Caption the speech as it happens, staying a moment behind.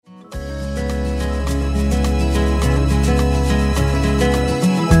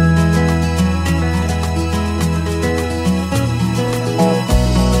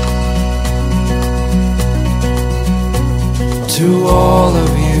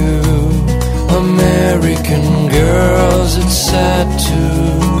American girls, it's sad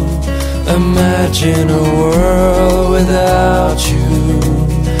to imagine a world without you.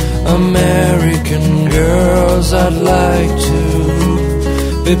 American girls, I'd like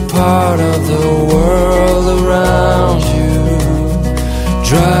to be part of the world around you.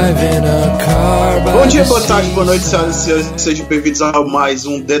 Driving a car by. Bom dia, boa tarde, boa noite, senhoras e senhores. Sejam bem-vindos a mais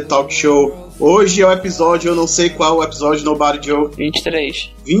um The Talk Show. Hoje é o episódio, eu não sei qual o episódio, Nobody Joe.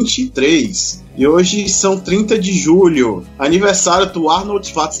 23. E hoje são 30 de julho, aniversário do Arnold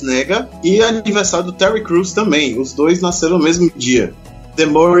Schwarzenegger e aniversário do Terry Crews também. Os dois nasceram no mesmo dia. The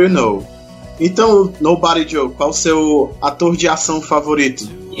more you know. Então, Nobody Joe, qual o seu ator de ação favorito?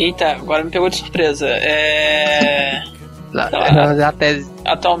 Eita, agora me pegou de surpresa.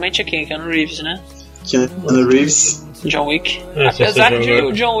 Atualmente é quem? Keanu Reeves, né? Keanu Reeves. John Wick. Apesar de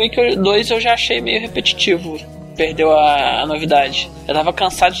o John Wick 2 eu já achei meio repetitivo. Perdeu a novidade. Eu tava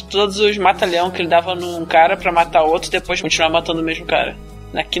cansado de todos os mata-leão que ele dava num cara pra matar outro e depois continuar matando o mesmo cara.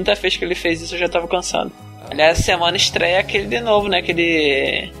 Na quinta vez que ele fez isso eu já tava cansado. Aliás, essa semana estreia aquele de novo, né?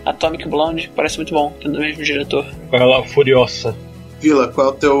 Aquele Atomic Blonde, que parece muito bom, que é do mesmo diretor. Ela Furiosa. Vila, qual é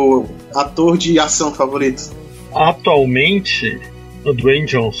o teu ator de ação favorito? Atualmente, o Dwayne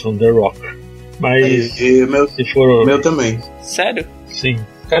Johnson, The Rock. Mas meu também. Sério? Sim.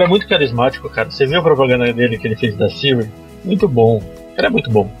 O cara é muito carismático, cara. Você viu a propaganda dele que ele fez da Siri? Muito bom. O cara é muito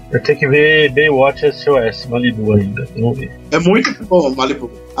bom. Eu tenho que ver Baywatch SOS, Malibu ainda. Não vi. É muito bom,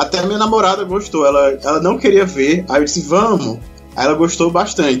 Malibu. Até a minha namorada gostou. Ela não queria ver. Aí eu disse, vamos. Aí ela gostou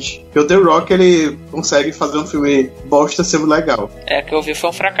bastante. Porque o The Rock, ele consegue fazer um filme bosta ser legal. É, que eu vi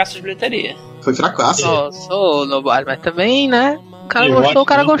foi um fracasso de bilheteria. Foi fracasso? Sou Nobody, mas também, né? O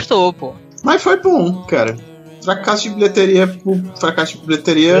cara gostou, pô. Mas foi bom, cara. Fracasso de bilheteria por fracasso de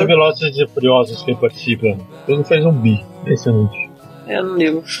bilheteria. Os Velozes e Furiosos que ele participa. Ele não faz zumbi. É excelente. Eu não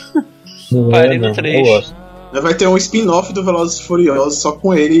ligo. Parei no 3. Eu gosto. Vai ter um spin-off do Velozes e Furiosos só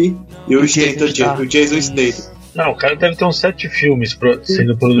com ele e o Jason Statham. Não, o cara deve ter uns 7 filmes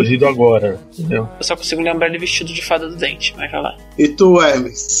sendo produzido agora, entendeu? Eu só consigo lembrar ele vestido de fada do dente, mas vai lá. E tu,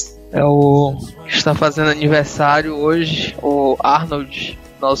 Hermes? É o que está fazendo aniversário hoje, o Arnold,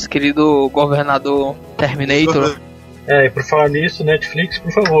 nosso querido governador Terminator. E por falar nisso, Netflix,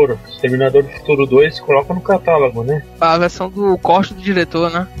 por favor, Terminador do Futuro 2, coloca no catálogo, né? A versão do corte do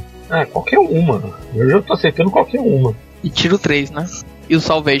diretor, né? Qualquer uma. Eu já tô aceitando qualquer uma. E tira o 3, né? E o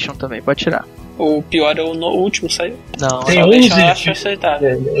Salvation também, pode tirar. O pior é o último, saiu? Não, tem 11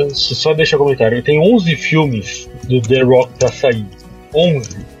 só deixa comentário. Tem 11 filmes do The Rock pra sair.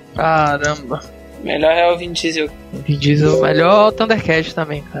 11. Caramba. Melhor é o Vin Diesel. Vin Diesel, melhor Thundercat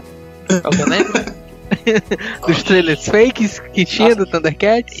também, cara. Alguém lembra? Dos trailers fakes que tinha do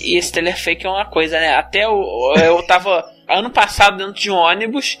Thundercat. E esse trailer fake é uma coisa, né? Até eu tava ano passado dentro de um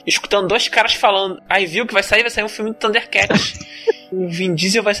ônibus escutando dois caras falando. Aí viu que vai sair um filme do Thundercat. O Vin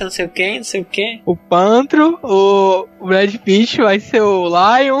Diesel vai ser não sei o quê. O Pantro, o Brad Pitt vai ser o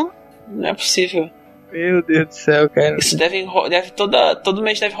Lion. Não é possível. Meu Deus do céu, cara. Isso todo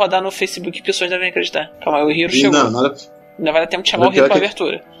mês deve rodar no Facebook e pessoas devem acreditar. Calma aí, o Hiro chegou. Ainda vai dar tempo de chamar o Hiro pra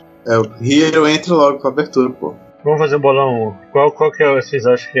abertura. O Hiro entra logo com a abertura, pô. Vamos fazer um bolão. Qual que vocês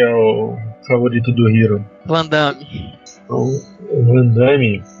acham que é o favorito do Hiro? Van Damme. O Van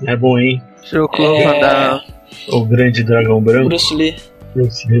Damme é bom, hein? Van Damme. O Grande Dragão Branco. Bruce Lee.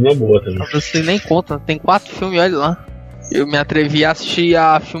 Bruce Lee é boa também. Bruce Lee nem conta, tem 4 filmes, olha lá. Eu me atrevi a assistir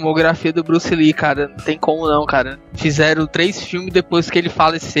a filmografia do Bruce Lee, cara. Não tem como não, cara. Fizeram 3 filmes depois que ele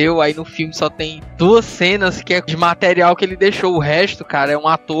faleceu. Aí no filme só tem 2 cenas que é de material que ele deixou. O resto, cara, é um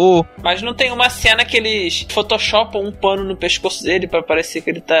ator. Mas não tem uma cena que eles photoshopam um pano no pescoço dele pra parecer que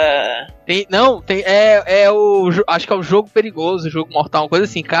ele tá... Acho que é o Jogo Perigoso, o Jogo Mortal, uma coisa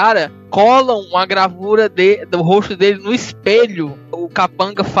assim. Cara, colam uma gravura do rosto dele no espelho. O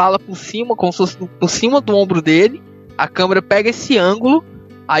capanga fala por cima, como se fosse por cima do ombro dele. A câmera pega esse ângulo,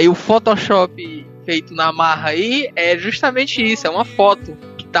 aí o Photoshop feito na marra aí é justamente isso, é uma foto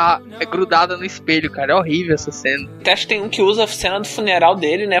que tá grudada no espelho, cara, é horrível essa cena. Acho que tem um que usa a cena do funeral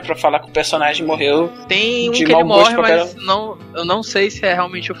dele, né, pra falar que o personagem morreu. Tem um que ele morre, mas eu não sei se é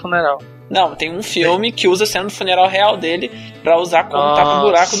realmente o funeral. Não, tem um filme que usa a cena do funeral real dele pra usar como tapa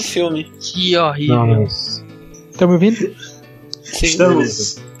buraco do filme. Que horrível. Tá me ouvindo? Sim.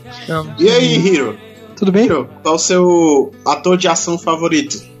 Estamos. E aí, Hiro? Tudo bem? Qual o seu ator de ação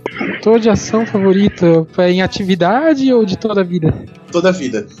favorito? Ator de ação favorito em atividade ou de toda a vida? Toda a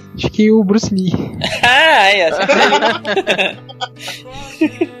vida. Acho que o Bruce Lee.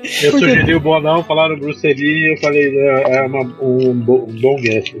 Eu sugeri o Bonão, falaram Bruce Lee e eu falei, um bom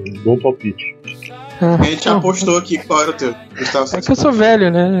guess, um bom palpite. A gente apostou aqui qual era o teu. É que eu sou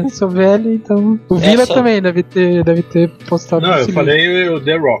velho, né? Eu sou velho, então. O Vila também deve ter postado. Não, eu falei o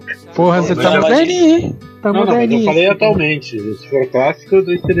The Rock. Porra, você tá moderninho, hein? Tá Não, mas eu falei atualmente. Se for clássico,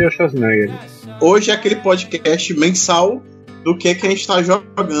 eu seria o Schwarzenegger. Hoje é aquele podcast mensal do que a gente tá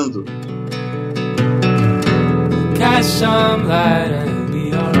jogando. Catch some light and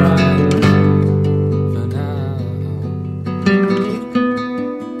be alright for now.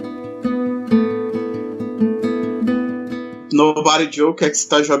 Nobody Joe, o que é que você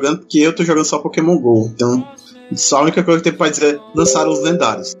tá jogando? Porque eu tô jogando só Pokémon GO. Então, só a única coisa que tem pra dizer é lançar os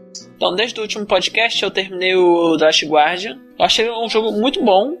lendários. Então, desde o último podcast eu terminei o The Last Guardian. Eu achei um jogo muito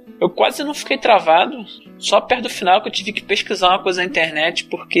bom. Eu quase não fiquei travado. Só perto do final que eu tive que pesquisar uma coisa na internet,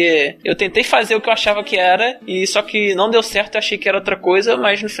 porque eu tentei fazer o que eu achava que era, e só que não deu certo, eu achei que era outra coisa,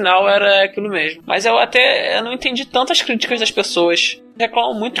 mas no final era aquilo mesmo. Mas eu não entendi tantas críticas das pessoas.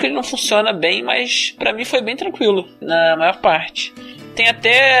 Reclamam muito que ele não funciona bem, mas pra mim foi bem tranquilo, na maior parte. Tem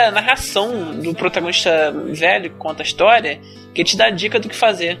até narração do protagonista velho que conta a história, que te dá dica do que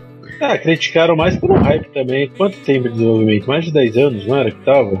fazer. Criticaram mais por um hype também. Quanto tempo de desenvolvimento? Mais de 10 anos, não era que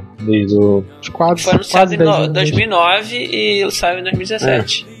tava? Desde o... Foi anunciado em 2009 e saiu em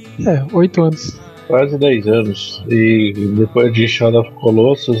 2017. 8 anos. Quase 10 anos. E depois de Shadow of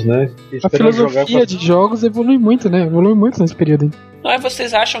Colossus, né? A filosofia de jogos evolui muito, né? Evolui muito nesse período. Não é?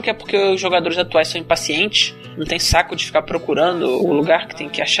 Vocês acham que é porque os jogadores atuais são impacientes? Não tem saco de ficar procurando o lugar que tem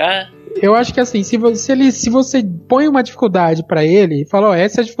que achar? Eu acho que assim, se você põe uma dificuldade pra ele e fala,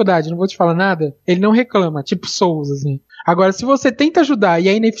 essa é a dificuldade, não vou te falar nada, ele não reclama, tipo Souls, assim. Agora, se você tenta ajudar e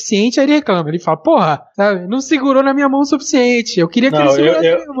é ineficiente, aí ele reclama. Ele fala, porra, sabe, não segurou na minha mão o suficiente. Eu queria que ele segurasse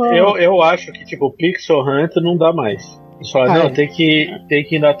na minha mão. Eu acho que, tipo, o Pixel Hunt não dá mais. Você fala, tem que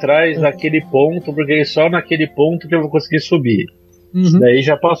ir atrás daquele ponto, porque é só naquele ponto que eu vou conseguir subir. Isso daí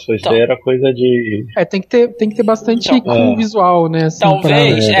já passou, isso daí era coisa de... tem que ter bastante visual, né? Assim,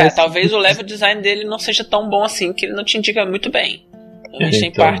 talvez o level design dele não seja tão bom assim, que ele não te indica muito bem. Realmente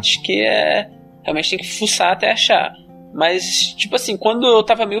tem partes que realmente tem que fuçar até achar. Mas, tipo assim, quando eu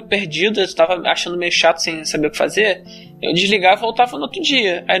tava meio perdido, eu tava achando meio chato sem saber o que fazer, eu desligava e voltava no outro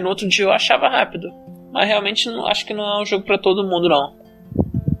dia. Aí no outro dia eu achava rápido. Mas realmente acho que não é um jogo pra todo mundo, não.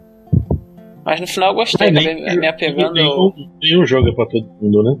 Mas no final eu gostei, me apegando. Nenhum jogo é pra todo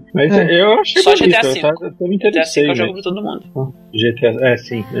mundo, né? Mas eu achei só bonito, GTA V. Eu me interessei. GTA V é o jogo pra todo mundo. GTA,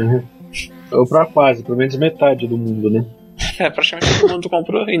 sim. Ou pra quase, pelo menos metade do mundo, né? Praticamente todo mundo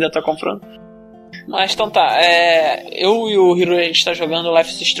comprou, ainda tá comprando. Mas então tá, eu e o Hiro a gente tá jogando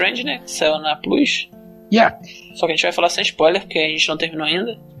Life is Strange, né? Que saiu na Plus. Só que a gente vai falar sem spoiler, porque a gente não terminou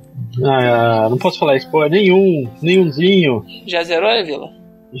ainda. Não posso falar spoiler nenhumzinho. Já zerou, Vila?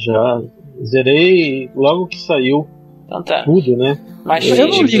 Já. Zerei logo que saiu. Então tá. Tudo, né? Mas eu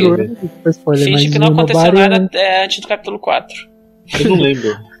não ligo spoiler, finge que não aconteceu nada até antes do capítulo 4. Eu não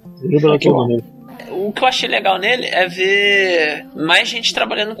lembro. O que eu achei legal nele é ver mais gente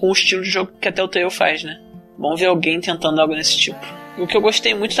trabalhando com o estilo de jogo que a Telltale faz, né? Vamos ver alguém tentando algo desse tipo. O que eu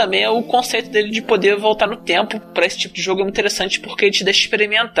gostei muito também é o conceito dele de poder voltar no tempo. Pra esse tipo de jogo é muito interessante porque ele te deixa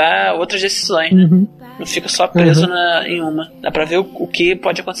experimentar outras decisões, né? Não fica só preso em uma. Dá pra ver o que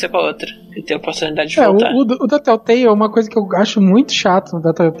pode acontecer com a outra e ter a oportunidade de voltar. O da Telltale é uma coisa que eu acho muito chato no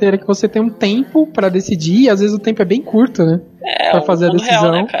da Telltale, é que você tem um tempo pra decidir e às vezes o tempo é bem curto, né? Pra fazer a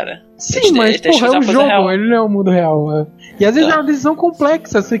decisão. Real, né, cara? Sim, mas porra, é um jogo, real. Ele não é o mundo real. E às vezes é uma decisão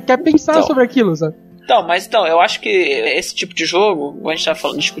complexa, você quer pensar sobre aquilo, sabe? Então, eu acho que esse tipo de jogo, como a gente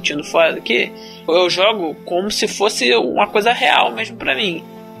tava discutindo fora aqui, eu jogo como se fosse uma coisa real mesmo pra mim.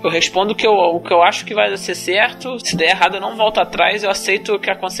 Eu respondo o que eu acho que vai ser certo, se der errado eu não volto atrás, eu aceito que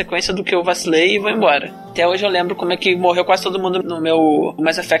é a consequência do que eu vacilei e vou embora. Até hoje eu lembro como é que morreu quase todo mundo no meu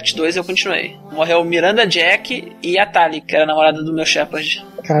Mass Effect 2 e eu continuei. Morreu Miranda Jack e a Tali, que era a namorada do meu Shepard.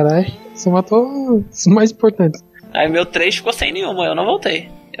 Caralho, você matou os mais importantes. Aí meu 3 ficou sem nenhuma, eu não voltei.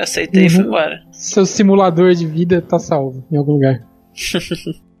 Eu aceitei e fui embora. Seu simulador de vida tá salvo em algum lugar.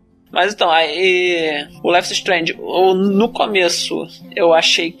 Mas então, aí o Life is Strange, no começo eu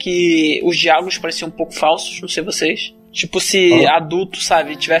achei que os diálogos pareciam um pouco falsos, não sei vocês. Tipo se adulto,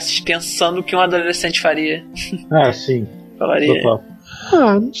 sabe, tivesse pensando o que um adolescente faria. Sim. Falaria.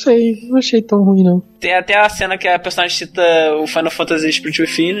 Não sei, não achei tão ruim não. Tem até a cena que a personagem cita o Final Fantasy Split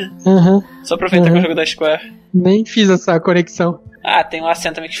Within, né? Só aproveitar que eu jogo da Square. Nem fiz essa conexão. Tem uma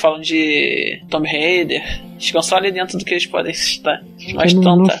cena também que falam de Tomb Raider. Ficam só ali dentro do que eles podem citar. Mas eu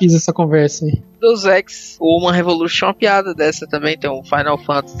não fiz essa conversa aí. Dos X, o Human Revolution é uma piada dessa também. Tem um Final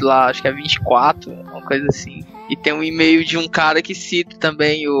Fantasy lá, acho que é 24, uma coisa assim. E tem um e-mail de um cara que cita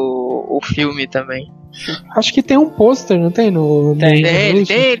também o filme também. Acho que tem um pôster, não tem?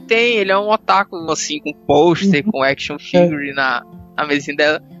 Tem, ele é um otaku, assim, com pôster, com action figure na mesinha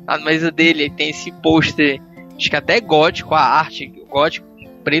dela. Na mesa dele, ele tem esse pôster, acho que até gótico, a arte gótico,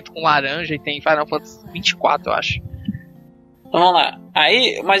 preto com laranja, e tem Final Fantasy 24, eu acho. Vamos lá.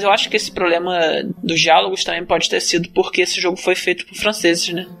 Aí, mas eu acho que esse problema dos diálogos também pode ter sido porque esse jogo foi feito por franceses,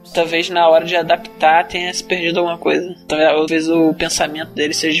 né? Talvez na hora de adaptar tenha se perdido alguma coisa. Talvez o pensamento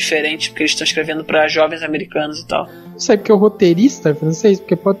deles seja diferente, porque eles estão escrevendo para jovens americanos e tal. Não sei porque o roteirista é francês,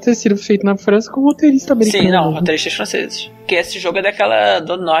 porque pode ter sido feito na França com o roteirista americano. Sim, não, roteiristas franceses. Porque esse jogo é daquela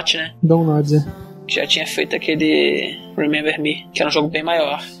Donut, né? Donut, é. Que já tinha feito aquele Remember Me, que era um jogo bem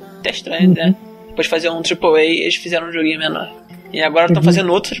maior. Até estranho, né? Depois de fazer um AAA, eles fizeram um joguinho menor. E agora estão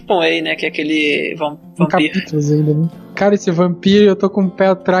fazendo outro AAA, né? Que é aquele Vampire. Capítulos ainda, né? Cara, esse Vampire eu tô com um pé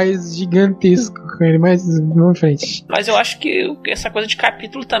atrás gigantesco com ele, mas vamos em frente. Mas eu acho que essa coisa de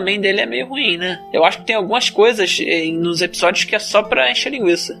capítulo também dele é meio ruim, né? Eu acho que tem algumas coisas nos episódios que é só pra encher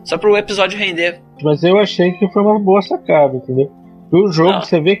linguiça. Só pro episódio render. Mas eu achei que foi uma boa sacada, entendeu? O jogo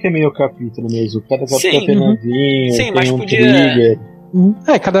você vê que é meio capítulo mesmo. Cada capítulo é penadinho, sim, tem mas um trigger.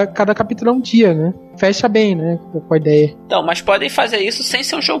 Cada capítulo é um dia, né? Fecha bem, né? Com a ideia. Então, mas podem fazer isso sem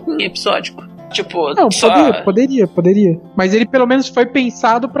ser um jogo episódico. Tipo, não, poderia. Mas ele pelo menos foi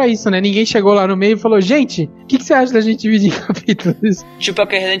pensado pra isso, né? Ninguém chegou lá no meio e falou, gente, o que você acha da gente dividir em capítulos? Tipo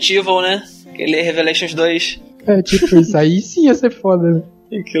aquele Resident Evil, né? Aquele Revelations 2. É, tipo isso. Aí sim ia ser foda, né?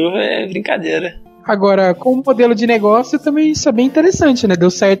 Aquilo é brincadeira. Agora, como modelo de negócio, também isso é bem interessante, né? Deu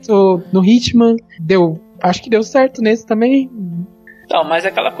certo no Hitman, acho que deu certo nesse também. Então, mas é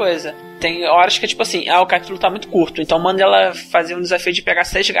aquela coisa. Tem horas que é tipo assim, o capítulo tá muito curto, então manda ela fazer um desafio de pegar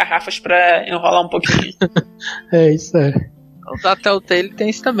 6 garrafas pra enrolar um pouquinho. Isso é. O da Telltale tem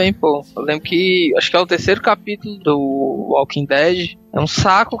isso também, pô. Eu lembro que, acho que é o 3º capítulo do Walking Dead. É um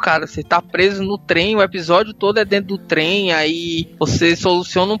saco, cara. Você tá preso no trem, o episódio todo é dentro do trem, aí você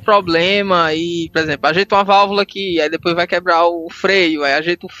soluciona um problema, aí, por exemplo, ajeita uma válvula aqui, aí depois vai quebrar o freio, aí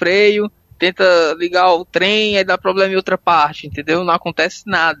ajeita o freio, tenta ligar o trem, aí dá problema em outra parte, entendeu? Não acontece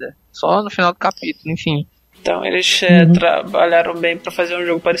nada. Só no final do capítulo, enfim. Então eles trabalharam bem pra fazer um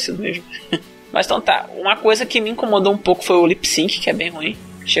jogo parecido mesmo. Mas então tá, uma coisa que me incomodou um pouco foi o lip sync, que é bem ruim.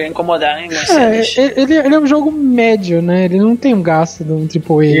 Chega a incomodar em algumas cenas. Ele é um jogo médio, né? Ele não tem um gasto de um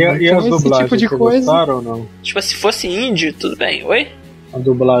AAA. E então as dublagens, tipo de coisa... gostaram ou não? Tipo, se fosse indie, tudo bem. Oi? A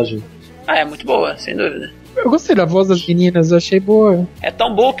dublagem. É muito boa, sem dúvida. Eu gostei da voz das meninas, eu achei boa. É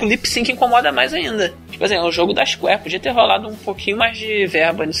tão boa que o lip sync incomoda mais ainda. Tipo assim, é um jogo da Square, podia ter rolado um pouquinho mais de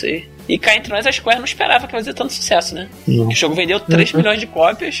verba nisso aí. E cá entre nós, a Square não esperava que fazer tanto sucesso, né? O jogo vendeu 3 milhões de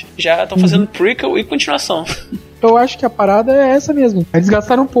cópias, já estão fazendo prequel e continuação. Eu acho que a parada é essa mesmo. Eles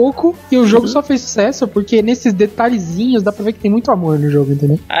gastaram um pouco e o jogo só fez sucesso porque nesses detalhezinhos dá pra ver que tem muito amor no jogo,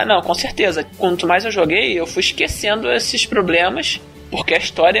 entendeu? Ah, não, com certeza. Quanto mais eu joguei, eu fui esquecendo esses problemas, porque a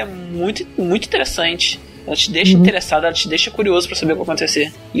história é muito, muito interessante. Ela te deixa interessado, ela te deixa curioso pra saber o que vai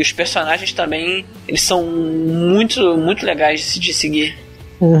acontecer. E os personagens também, eles são muito, muito legais de seguir.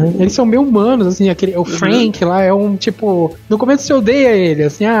 Eles são meio humanos, assim, o Frank lá é um tipo... No começo você odeia ele,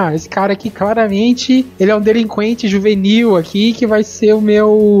 assim, esse cara aqui claramente, ele é um delinquente juvenil aqui que vai ser o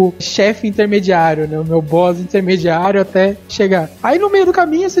meu chefe intermediário, né? O meu boss intermediário até chegar. Aí no meio do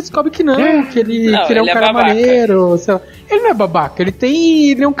caminho você descobre que não, que ele é um cara maneiro, sei lá. Ele não é babaca,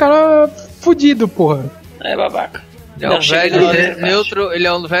 ele é um cara fudido, porra. É babaca. Ele é um velho neutro, ele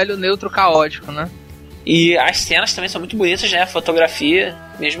é um velho neutro caótico, né? E as cenas também são muito bonitas, né? A fotografia,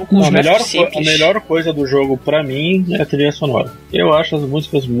 mesmo com os gráficos simples. A melhor coisa do jogo, pra mim, é a trilha sonora. Eu acho as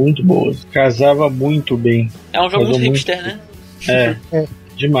músicas muito boas. Casava muito bem. É um jogo muito hipster, né? É.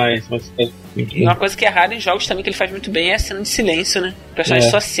 Demais. Mas muito e uma coisa que é rara em jogos também que ele faz muito bem é a cena de silêncio, né? O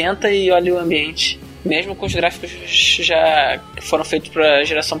personagem só senta e olha o ambiente. Mesmo com os gráficos já que foram feitos pra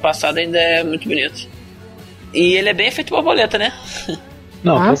geração passada, ainda é muito bonito. E ele é bem efeito borboleta, né?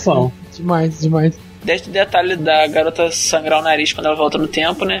 Não, total. Demais. Desde o detalhe da garota sangrar o nariz quando ela volta no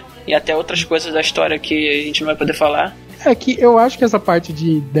tempo, né? E até outras coisas da história que a gente não vai poder falar. É que eu acho que essa parte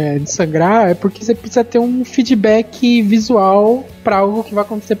de sangrar é porque você precisa ter um feedback visual pra algo que vai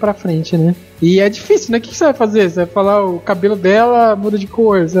acontecer pra frente, né? E é difícil, né? O que você vai fazer? Você vai falar o cabelo dela muda de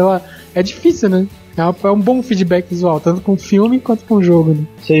cor, sei lá. É difícil, né? É um bom feedback visual, tanto com o filme quanto com o jogo, né?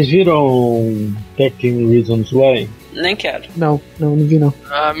 Vocês viram 13 Reasons Why? Nem quero. Não vi não.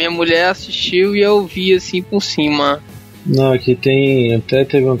 A minha mulher assistiu e eu vi assim por cima. Não, aqui até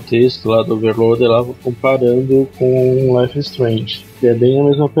teve um texto lá do Overloader lá comparando com Life is Strange, que é bem a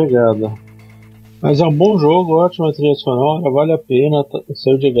mesma pegada. Mas é um bom jogo, ótima trilha sonora, vale a pena,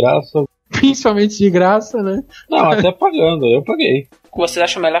 saiu de graça. Principalmente de graça, né? Não, até pagando, eu paguei. O que vocês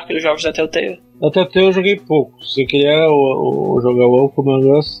acham melhor que os jogos da Telltale? Até eu joguei pouco. Se queria jogar o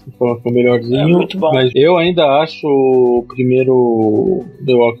Among Us, que foi o melhorzinho. É muito bom. Mas eu ainda acho o primeiro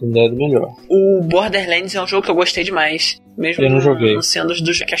The Walking Dead melhor. O Borderlands é um jogo que eu gostei demais. Mesmo eu não joguei. Não sendo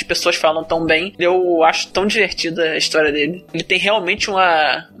dos que as pessoas falam tão bem, eu acho tão divertida a história dele. Ele tem realmente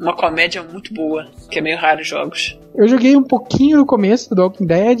uma comédia muito boa, que é meio raro em jogos. Eu joguei um pouquinho no começo do The Walking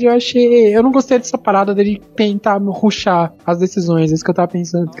Dead, eu não gostei dessa parada dele tentar rushar as decisões, é isso que eu tava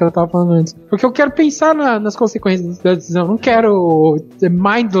pensando, que eu tava falando antes. Porque eu quero pensar nas consequências da decisão, eu não quero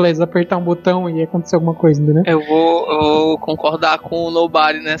mindless, apertar um botão e acontecer alguma coisa, entendeu? Eu vou concordar com o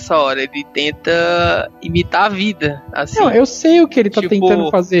Nobody nessa hora, ele tenta imitar a vida, assim. Não, eu sei o que ele tá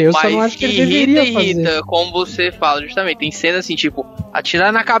tentando fazer, eu só não acho que ele deveria fazer. Como você fala, justamente, tem cena assim, tipo,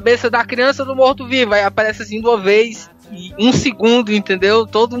 atirar na cabeça da criança do morto-vivo, aí aparece assim de uma vez, e 1 segundo, entendeu?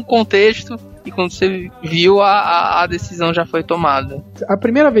 Todo um contexto, e quando você viu, a decisão já foi tomada. A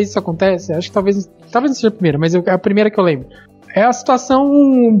primeira vez que isso acontece, acho que talvez não seja a primeira, mas é a primeira que eu lembro. É a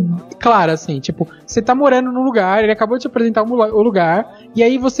situação clara, assim, tipo, você tá morando num lugar, ele acabou de te apresentar o lugar, e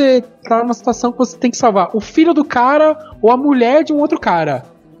aí você tá numa situação que você tem que salvar o filho do cara ou a mulher de um outro cara.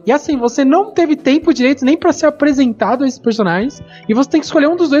 E assim, você não teve tempo direito nem pra ser apresentado a esses personagens, e você tem que escolher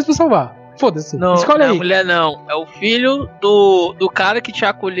um dos dois pra salvar. Foda-se, escolhe aí. Não, a mulher não, é o filho do cara que te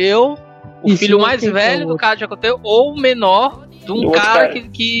acolheu, o filho mais velho do cara que te acolheu, ou o menor de um cara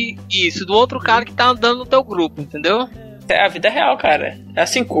que... Isso, do outro cara que tá andando no teu grupo, entendeu? É a vida real, cara. É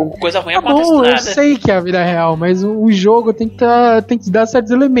assim, coisa ruim tá acontece bom, nada. Eu sei que é a vida real, mas o jogo tem que dar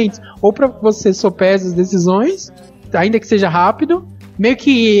certos elementos. Ou pra você sopesar as decisões, ainda que seja rápido, meio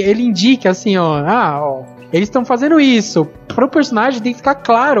que ele indique assim, ó, eles estão fazendo isso. Pro personagem tem que ficar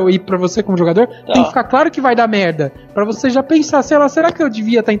claro, e pra você como jogador, tem que ficar claro que vai dar merda. Pra você já pensar, sei lá, será que eu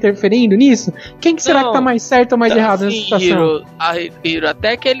devia estar interferindo nisso? Quem que será que tá mais certo ou mais errado nessa situação? Hiro,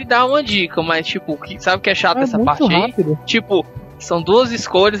 até que ele dá uma dica, mas tipo, sabe o que é chato essa parte rápido. Aí? Tipo, são 2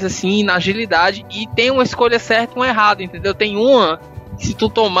 escolhas assim, na agilidade, e tem uma escolha certa e uma errada, entendeu? Tem uma que se tu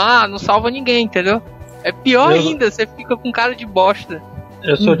tomar, não salva ninguém, entendeu? É pior ainda, você fica com cara de bosta.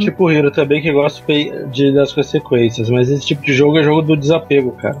 Eu sou tipo o Hiro também, que gosto das consequências, mas esse tipo de jogo é jogo do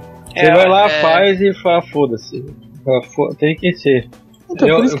desapego, cara. Você vai lá, faz e fala, foda-se. Tem que ser. Então,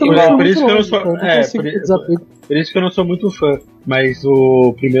 por isso que eu não sou muito fã, mas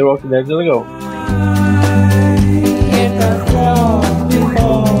o primeiro Walking Dead é legal.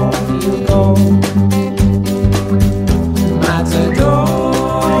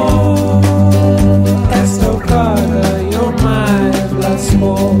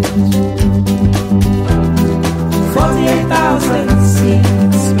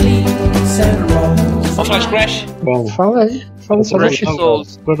 Vamos falar de Crash? Bom, fala aí. Fala sobre Crash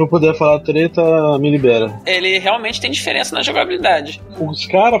Souls. Quando eu puder falar treta, me libera. Ele realmente tem diferença na jogabilidade. Os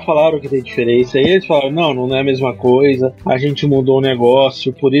caras falaram que tem diferença, e eles falaram, não é a mesma coisa, a gente mudou o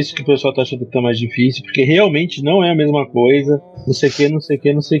negócio, por isso que o pessoal tá achando que tá mais difícil, porque realmente não é a mesma coisa, não sei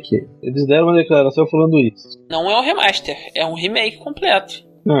o que. Eles deram uma declaração falando isso. Não é um remaster, é um remake completo.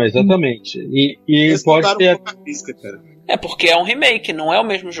 Não, exatamente. E pode ter... É porque é um remake, não é o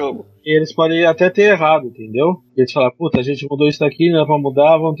mesmo jogo. E eles podem até ter errado, entendeu? Eles falaram, puta, a gente mudou isso daqui, não é pra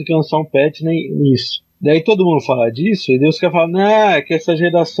mudar, vamos ter que lançar um patch nisso. Daí todo mundo fala disso, e Deus quer falar, é que essa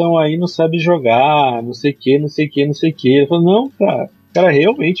geração aí não sabe jogar, não sei o que. Ele falou, não, cara,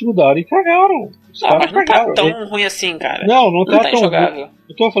 realmente mudaram e cagaram. Mas não tá tão ruim assim, cara. Não tá tão injogável. ruim.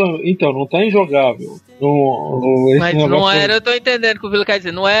 Eu tô falando, então, não tá injogável. Mas não era, eu tô entendendo o que o Vila quer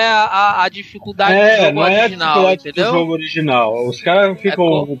dizer, não é a dificuldade do jogo original, entendeu? Do jogo original. Os caras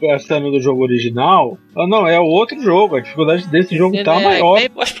ficam gastando do jogo original. Não, é o outro jogo, a dificuldade desse jogo tá maior.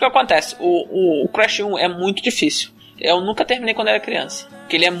 Mas o que acontece? O Crash 1 é muito difícil. Eu nunca terminei quando era criança.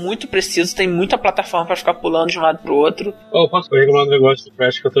 Porque ele é muito preciso, tem muita plataforma pra ficar pulando de um lado pro outro. Posso reclamar um negócio do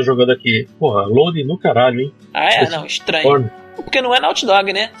Crash que eu tô jogando aqui? Porra, loading no caralho, hein? Não, estranho. Porque não é Naughty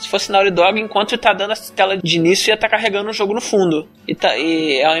Dog, né? Se fosse Naughty Dog, enquanto tá dando a tela de início, ia tá carregando o jogo no fundo.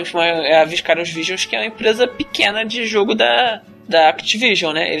 E é a Vicarious Visions, que é uma empresa pequena de jogo da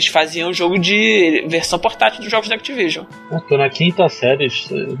Activision, né? Eles faziam jogo de versão portátil dos jogos da Activision. Eu tô na quinta fase,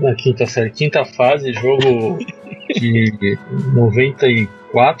 jogo de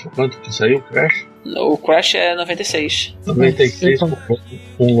 94, quanto que saiu o Crash? O Crash é 96. 96 com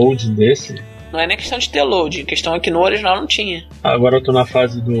um load desse. Não é nem questão de ter load, a questão é que no original não tinha. Agora eu tô na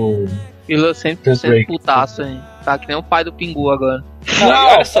fase do... Vila 100% putaço, hein? Tá que nem o pai do Pingu agora. Não,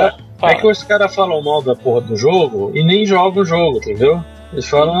 olha só. É que os caras falam mal da porra do jogo e nem jogam o jogo, entendeu? Eles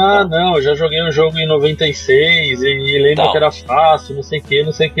falam, não, eu já joguei o jogo em 96 e lembro que era fácil, não sei o que.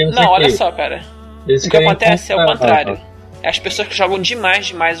 Não, olha só, cara. O que acontece é o contrário. as pessoas que jogam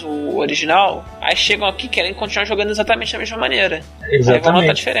demais o original, aí chegam aqui e querem continuar jogando exatamente da mesma maneira. Exatamente. Aí vão notar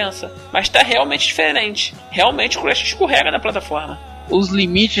a diferença. Mas tá realmente diferente. Realmente o Crash escorrega na plataforma. Os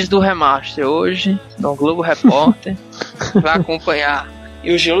limites do remaster hoje, no Globo Repórter, vai acompanhar.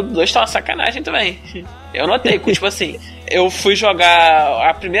 E o Gelo 2 tá uma sacanagem também. Eu notei, tipo assim, eu fui jogar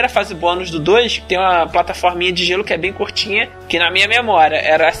a primeira fase bônus do 2, que tem uma plataforminha de gelo que é bem curtinha, que na minha memória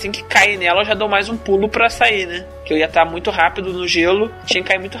era assim que cair nela eu já dou mais um pulo pra sair, né? Que eu ia estar muito rápido no gelo, tinha que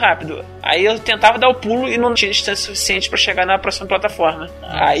cair muito rápido. Aí eu tentava dar o pulo e não tinha distância suficiente pra chegar na próxima plataforma.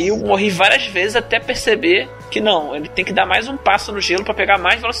 Aí eu morri várias vezes até perceber que não, ele tem que dar mais um passo no gelo pra pegar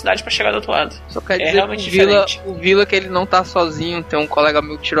mais velocidade pra chegar do outro lado. Só quer dizer realmente que diferente. o Vila que ele não tá sozinho, tem um colega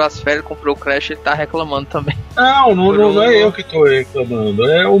meu que tirou as férias, comprou o Crash, ele tá reclamando também. Não é eu que tô reclamando,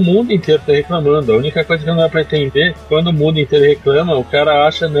 é o mundo inteiro que tá reclamando. A única coisa que não dá pra entender, quando o mundo inteiro reclama, o cara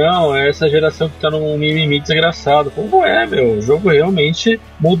acha, não, é essa geração que tá num mimimi desgraçado. Pô, não é, meu, o jogo realmente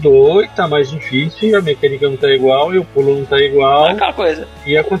mudou e tá mais difícil, e a mecânica não tá igual, e o pulo não tá igual. É aquela coisa.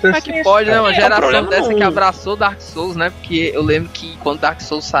 E acontece Como é que pode, né? Uma geração dessa não. que abraçou Dark Souls, né? Porque eu lembro que quando Dark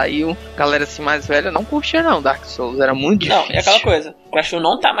Souls saiu, a galera assim mais velha não curtia não Dark Souls, era muito difícil. Não, é aquela coisa. O Crash 1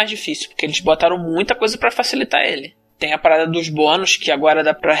 não tá mais difícil, porque eles botaram muita coisa pra facilitar ele. Tem a parada dos bônus, que agora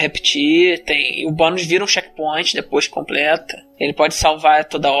dá pra repetir. O bônus vira um checkpoint depois completa. Ele pode salvar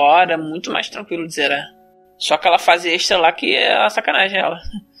toda hora, muito mais tranquilo de zerar. Só aquela fase extra lá que é a sacanagem ela.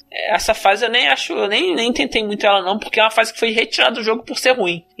 Essa fase eu nem acho, eu nem tentei muito ela não, porque é uma fase que foi retirada do jogo por ser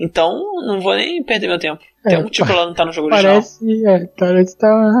ruim. Então não vou nem perder meu tempo. Tem um motivo pra ela não estar no jogo original. Parece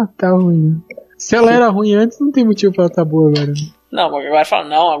tá ruim. Se ela era ruim antes, não tem motivo pra ela estar boa agora. Não, agora fala,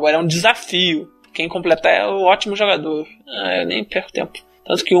 não, agora é um desafio. Quem completar é o ótimo jogador. Eu nem perco tempo.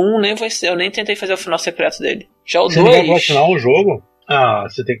 Tanto que o 1 nem vai ser, eu nem tentei fazer o final secreto dele. Já o 2... Você vai platinar um jogo? Ah,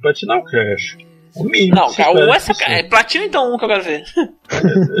 você tem que platinar o Crash. O mínimo. Não, cara, o 1 é sacanagem. Platina então 1 que eu quero ver.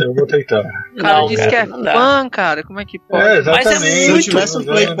 Eu vou tentar. Cara, disse que é não dá. fã, cara, como é que pode? Exatamente. Mas é Se eu muito tivesse um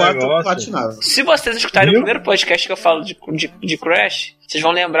Play 4, eu platinava. Se vocês escutarem Viu? o primeiro podcast que eu falo de Crash, vocês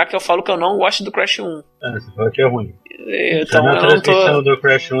vão lembrar que eu falo que eu não gosto do Crash 1. Você fala que é ruim. Então na eu não tô... transmissão do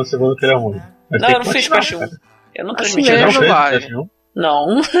Crash 1 você falou que era ruim. Mas Não, tem eu que não fiz platinar, Crash 1. cara. Eu não Assim transmiti. mesmo, Não fez vai. Crash 1?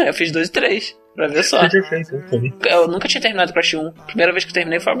 Não, eu fiz 2 e 3. Pra ver só. Você já fez, também. Eu nunca tinha terminado Crash 1. Primeira vez que eu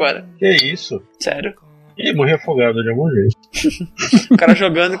terminei foi agora. Que isso? Sério. Ih, morri afogado de algum jeito. O cara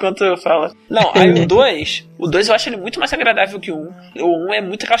jogando enquanto eu falo. Não, aí o 2 eu acho ele muito mais agradável que o 1. O 1 é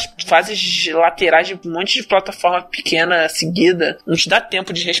muito aquelas fases laterais de um monte de plataforma pequena seguida. Não te dá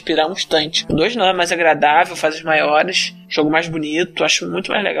tempo de respirar um instante. O 2 não, é mais agradável, fases maiores, jogo mais bonito, acho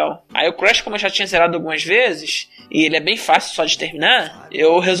muito mais legal. Aí o Crash, como eu já tinha zerado algumas vezes, e ele é bem fácil só de terminar,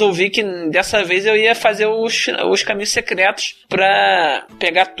 eu resolvi que dessa vez eu ia fazer os caminhos secretos pra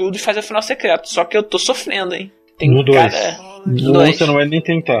pegar tudo e fazer o final secreto. Só que eu tô sofrendo, hein? No 2. No No 1 2. você não vai nem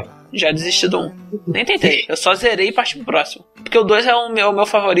tentar. Já desisti do 1. Nem tentei. Eu só zerei e parti pro próximo. Porque o 2 é o meu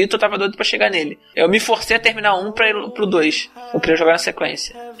favorito, eu tava doido pra chegar nele. Eu me forcei a terminar um pra ir pro 2. Eu queria jogar na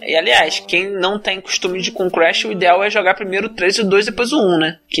sequência. E aliás, quem não tem costume de com Crash, o ideal é jogar primeiro o 3 e o 2 depois o 1,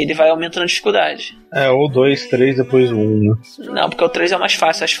 né? Que ele vai aumentando a dificuldade. Ou 2, 3, depois o 1, né? Não, porque o 3 é mais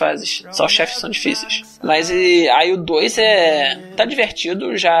fácil as fases. Só os chefes são difíceis. Mas aí o 2 tá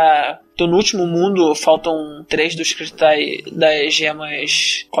divertido, já... Tô no último mundo, faltam 3 dos cristais das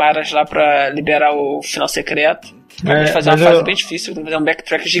gemas claras lá pra liberar o final secreto. Acabei de fazer uma fase bem difícil, tem que fazer um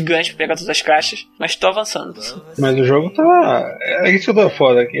backtrack gigante pra pegar todas as caixas, mas tô avançando. Mas o jogo tá... É isso que eu tô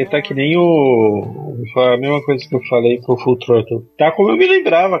foda, tá que nem a mesma coisa que eu falei pro Full Throttle. Tá como eu me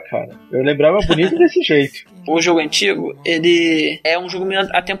lembrava, cara. Eu lembrava bonito desse jeito. O jogo antigo, ele é um jogo meio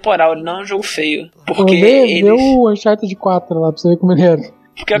atemporal, ele não é um jogo feio. Porque Vê o Uncharted 4 lá pra você ver como ele era.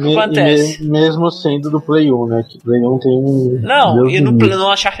 Porque é o que acontece? Mesmo sendo do Play 1, né? Que o Play 1 tem um... Não, e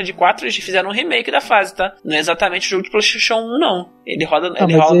no Uncharted 4 eles fizeram um remake da fase, tá? Não é exatamente o jogo de PlayStation 1, não. Ele roda na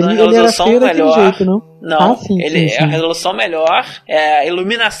resolução melhor. Jeito, não? Não, sim. A resolução melhor, a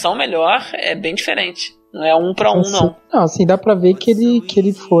iluminação melhor, é bem diferente. Não é 1 pra 1, não. Não, assim, dá pra ver que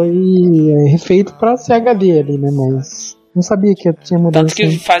ele foi refeito pra ser HD ali, né? Mas... Não sabia que tinha mudado. Tanto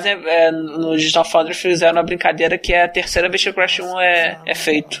que fazem no Digital Foundry fizeram uma brincadeira que é a terceira vez que o Crash 1 é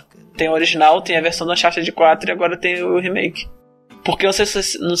feito. Tem o original, tem a versão do Uncharted 4 e agora tem o remake. Porque não sei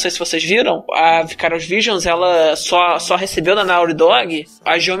se vocês viram, a Vicarious Visions ela só recebeu da Naughty Dog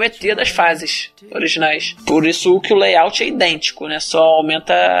a geometria das fases originais. Por isso que o layout é idêntico, né? Só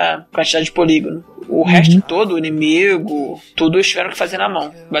aumenta a quantidade de polígono. O resto todo, o inimigo, tudo eles tiveram que fazer na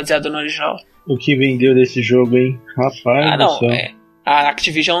mão, baseado no original. O que vendeu desse jogo, hein? Rapaz do céu. A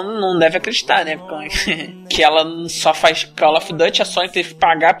Activision não deve acreditar, né? Que ela só faz Call of Duty, a Sony teve que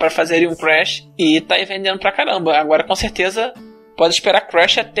pagar pra fazer um Crash e tá aí vendendo pra caramba. Agora, com certeza, pode esperar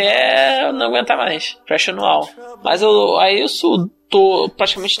Crash até não aguentar mais. Crash anual. Mas eu tô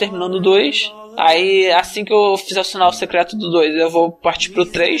praticamente terminando o 2. Aí, assim que eu fizer o sinal secreto do 2, eu vou partir pro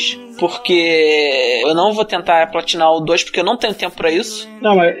 3, porque eu não vou tentar platinar o 2, porque eu não tenho tempo pra isso.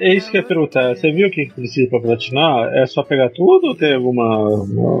 Não, mas é isso que eu ia perguntar. Você viu o que precisa pra platinar? É só pegar tudo ou tem alguma...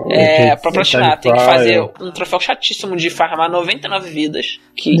 Pra platinar, tem que fazer um troféu chatíssimo de farmar 99 vidas,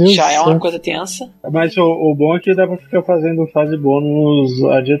 que já é uma coisa tensa. Mas o bom é que dá pra ficar fazendo fase bônus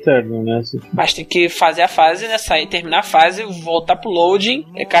ad eterno, né? Mas tem que fazer a fase, né? Terminar a fase, voltar pro loading,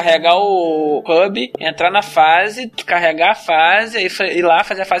 carregar o hub, entrar na fase, carregar a fase, aí ir lá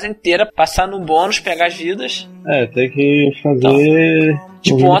fazer a fase inteira, passar no bônus, pegar as vidas. Tem que fazer...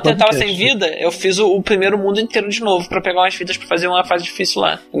 Tipo, ontem eu tava sem vida, eu fiz o primeiro mundo inteiro de novo pra pegar umas vidas pra fazer uma fase difícil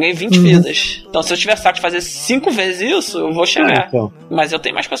lá. Eu ganhei 20 vidas. Então se eu tiver saco de fazer 5 vezes isso, eu vou chegar. Então. Mas eu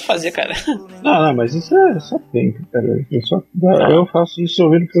tenho mais coisa pra fazer, cara. Não, mas isso é só tempo, cara. Eu faço isso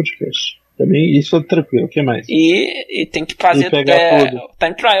ouvindo podcast. Também isso é tranquilo, o que mais? E tem que fazer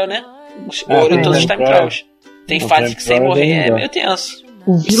time trial, né? Ouro em todos os time trials. Tem fase que sem morrer é meio tenso.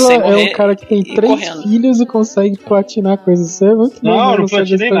 O Vila é um cara que tem 3 filhos e consegue platinar coisas. Isso é muito não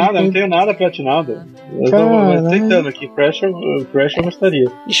platinei nada, não tenho nada platinado. Eu tô tentando aqui, Crash eu gostaria.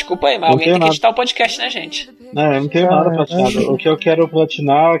 Desculpa aí, mas alguém tem que editar o podcast, né, gente? Não, eu não tenho nada platinado. O que eu quero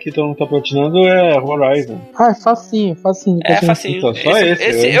platinar, que todo mundo tá platinando, é Horizon. É facinho. É facinho. Então, só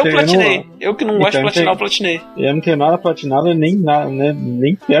esse eu platinei. Eu que não gosto de platinar, eu platinei. Eu não tenho nada platinado,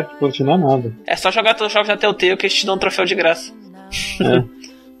 nem perto de platinar nada. É só jogar todos os jogos da Telltale que eles te dão um troféu de graça.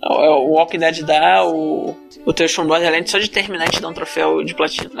 O Walking Dead dá, o Tales from Borderlands só de terminar te dá um troféu de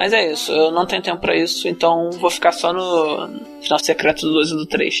platina. Mas é isso, eu não tenho tempo pra isso, então vou ficar só no final secreto do 2 e do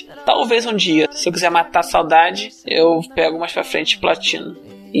 3. Talvez um dia, se eu quiser matar a saudade, eu pego mais pra frente platino.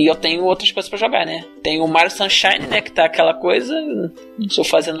 E eu tenho outras coisas pra jogar, né? Tem o Mario Sunshine, né? Que tá aquela coisa. Estou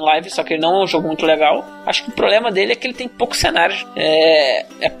fazendo live, só que ele não é um jogo muito legal. Acho que o problema dele é que ele tem poucos cenários.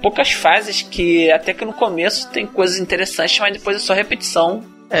 É poucas fases que até que no começo tem coisas interessantes, mas depois é só repetição.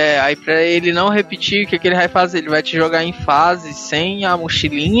 Aí pra ele não repetir, o que ele vai fazer? Ele vai te jogar em fase sem a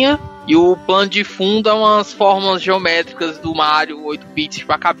mochilinha. E o plano de fundo é umas formas geométricas do Mario 8-bits,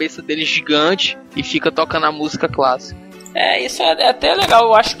 tipo a cabeça dele gigante. E fica tocando a música clássica. Isso é até legal.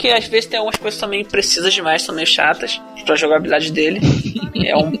 Eu acho que às vezes tem algumas coisas também precisas demais, são meio chatas pra jogabilidade dele.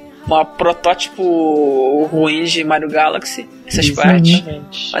 É um protótipo ruim de Mario Galaxy, essas partes.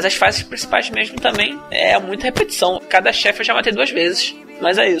 Mas as fases principais mesmo também é muita repetição. Cada chefe eu já matei 2 vezes.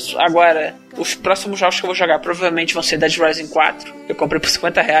 Mas é isso. Agora, os próximos jogos que eu vou jogar provavelmente vão ser Dead Rising 4. Eu comprei por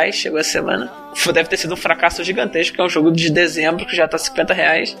R$50, chegou essa semana. Deve ter sido um fracasso gigantesco, que é um jogo de dezembro que já tá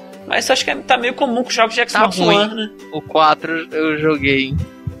R$50. Mas acho que tá meio comum com os jogos de Xbox One, né? O 4 eu joguei.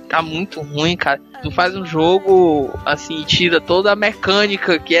 Tá muito ruim, cara. Tu faz um jogo, assim, tira toda a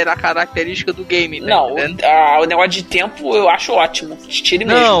mecânica que era a característica do game, né? Não, o negócio de tempo eu acho ótimo. Tire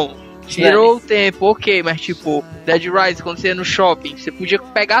mesmo. Não. Tirou o tempo, ok, mas tipo, Dead Rising, quando você ia no shopping, você podia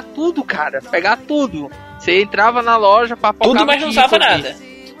pegar tudo, cara. Pegar tudo. Você entrava na loja pra focar tudo, mas não usava nada.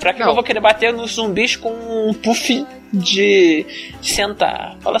 Pra que eu vou querer bater nos zumbis com um puff de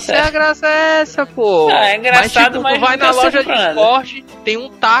sentar? Fala sério. A graça é essa, pô. É engraçado, mas tu vai na loja de esporte, tem um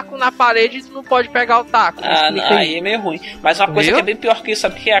taco na parede e tu não pode pegar o taco. Aí é meio ruim. Mas uma coisa que é bem pior que isso,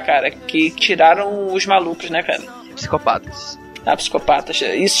 sabe o que é, cara? Que tiraram os malucos, né, cara? Psicopatas. Psicopatas.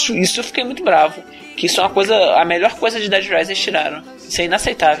 Isso eu fiquei muito bravo. Que isso é uma coisa. A melhor coisa de Dead Rising eles tiraram. Isso é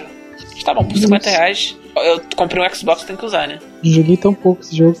inaceitável. Tá bom, por R$50. Eu comprei um Xbox, tem que usar, né? Joguei tão pouco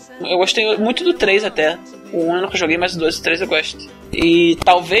esse jogo. Eu gostei muito do 3 até. O 1 eu nunca joguei, mas o 2 e o 3 eu gosto. E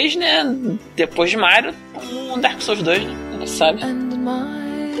talvez, né, depois de Mario, um Dark Souls 2, né? Você sabe?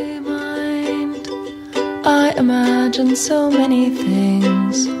 I imagine so many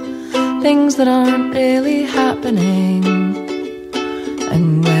things that aren't really happening.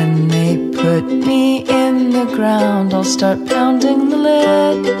 And when they put me in the ground, I'll start pounding the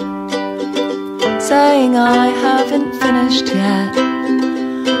lid, saying I haven't finished yet.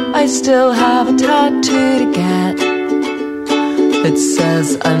 I still have a tattoo to get that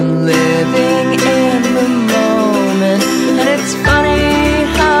says I'm living in the moment. And it's funny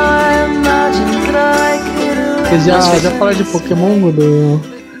how I imagine that I could. Você já falou de Pokémon do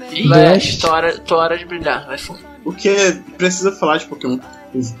Tô hora de brilhar, vai fundo. O que precisa falar de Pokémon?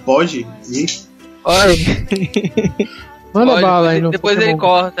 Pode ir? Olha. Manda bala aí no depois Pokémon. ele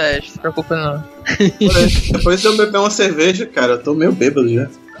corta, não se preocupa não. Depois de eu beber uma cerveja, cara, eu tô meio bêbado já.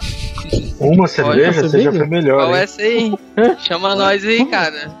 Uma cerveja seja foi melhor. Qual é essa aí? Chama nós aí,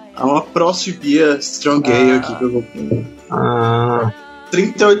 cara. Há uma Prost Beer Strong Ale aqui que eu vou pôr.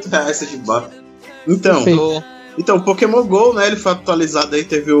 R$38 essa de bar. Então, o Pokémon GO, né, ele foi atualizado aí,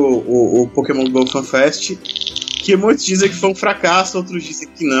 teve o Pokémon GO Fan Fest, que muitos dizem que foi um fracasso, outros dizem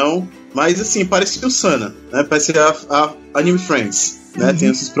que não, mas assim, parecia o Sana, né, parecia a Anime Friends, né, tem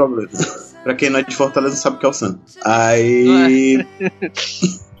esses problemas. Pra quem não é de Fortaleza não sabe o que é o Sana. Aí...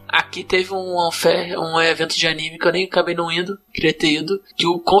 Aqui teve um evento de anime que eu nem acabei não indo, queria ter ido, que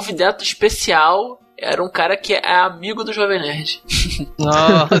o convidado especial era um cara que é amigo do Jovem Nerd.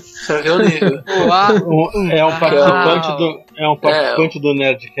 Nossa, pra ver o nível. É um participante do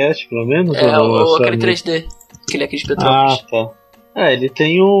Nerdcast, pelo menos? Aquele 3D, aquele aqui de Petrópolis. Tá. Ele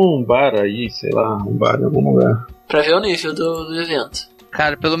tem um bar aí, sei lá, um bar em algum lugar. Pra ver o nível do evento.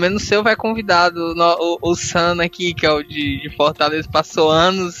 Cara, pelo menos o seu vai convidado. O Sana aqui, que é o de Fortaleza, passou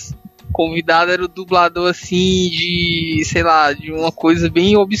anos. Convidado era o dublador assim de, sei lá, de uma coisa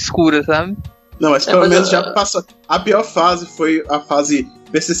bem obscura, sabe? Não, mas pelo menos já passou. A pior fase foi a fase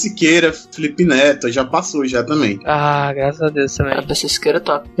PC Siqueira, Felipe Neto, já passou já também. Ah, graças a Deus também. A PC Siqueira é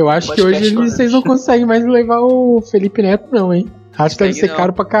top. Eu acho que hoje vocês não conseguem mais levar o Felipe Neto não, hein? Acho que deve ser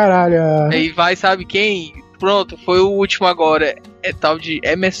caro pra caralho. Aí vai, sabe quem? Pronto, foi o último agora. É tal de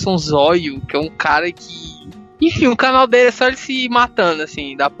Emerson Zóio, que é um cara que... Enfim, o canal dele é só ele se matando,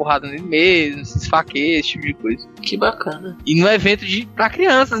 assim, dar porrada nele mesmo, se esfaqueia, esse tipo de coisa. Que bacana. E no evento pra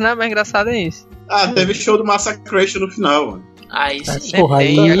crianças, né? Mas engraçado é isso. Teve show do Massacration no final, mano. Aí sim. Porra, a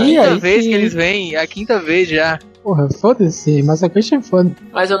quinta vez que eles vêm, a quinta vez já. Porra, foda-se, Massacration é foda.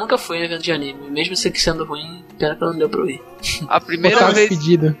 Mas eu nunca fui em evento de anime, mesmo isso aqui sendo ruim, pena que não deu pra eu ir. A primeira vez...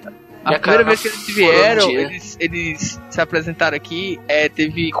 A primeira vez que eles vieram, eles se apresentaram aqui,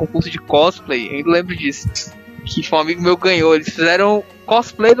 teve concurso de cosplay, eu ainda lembro disso. Que foi um amigo meu que ganhou. Eles fizeram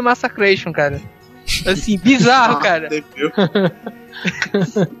cosplay do Massacration, cara. Assim, bizarro, cara.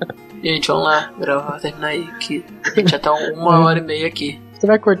 Gente, vamos lá, gravar, terminar aí, que a gente já tá 1h30 aqui. Você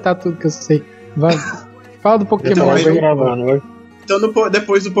vai cortar tudo que eu sei. Vai. Fala do Pokémon aí. Então,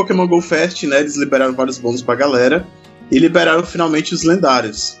 depois do Pokémon GO Fest, né, eles liberaram vários bônus pra galera. E liberaram finalmente os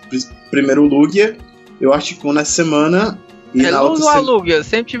lendários. Primeiro o Lugia, eu Articuno nessa semana. E na outra ou a Lugia? Eu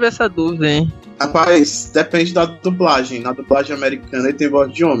sempre tive essa dúvida, hein? Rapaz, depende da dublagem. Na dublagem americana ele tem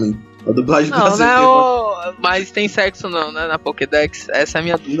voz de homem. A dublagem brasileira tem voz... Mas tem sexo não, né? Na Pokédex? Essa é a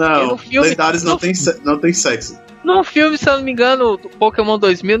minha dúvida. Não, lendários não tem sexo. No filme, se eu não me engano, do Pokémon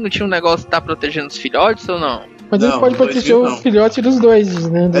 2000 não tinha um negócio de estar protegendo os filhotes ou não? Mas ele pode proteger os filhotes dos dois,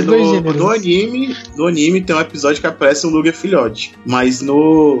 né? Dos dois gêneros. No anime tem um episódio que aparece um Lugia filhote. Mas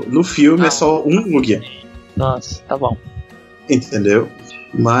no filme é só um Lugia. Nossa, tá bom. Entendeu?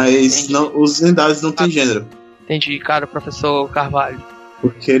 Mas os lendários não têm gênero. Entendi, cara, professor Carvalho.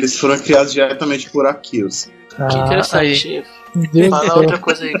 Porque eles foram criados diretamente por Arceus. Que interessante. Fala outra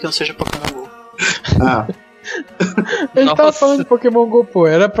coisa aí que não seja Pokémon GO. Ele tava falando de Pokémon GO, pô.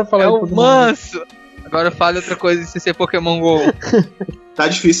 Era pra falar de Pokémon manso. Agora fale outra coisa sem ser Pokémon GO. Tá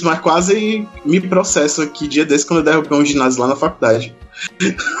difícil, mas quase me processo aqui dia desse quando eu derrubei um ginásio lá na faculdade.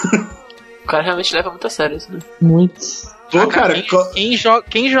 O cara realmente leva muito a sério isso, né? Muito. Pô, cara,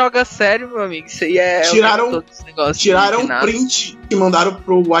 quem joga sério, meu amigo, isso aí é... Tiraram um print e mandaram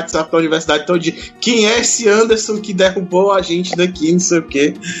pro WhatsApp da universidade todo dia. Quem é esse Anderson que derrubou a gente daqui, não sei o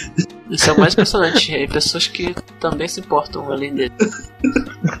quê. Isso é o mais impressionante. É pessoas que também se importam além dele.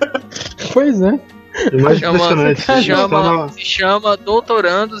 Pois é. O mais impressionante se chama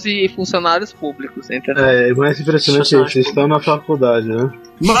doutorandos e funcionários públicos, entendeu? O mais impressionante é que vocês estão na faculdade, né?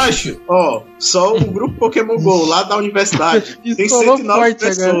 Macho, só o grupo Pokémon GO lá da universidade tem 109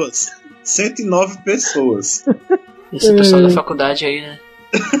 pessoas. Agora. 109 pessoas. Esse pessoal da faculdade aí, né?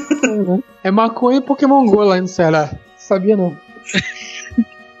 É maconha e Pokémon GO lá no Ceará. Sabia não?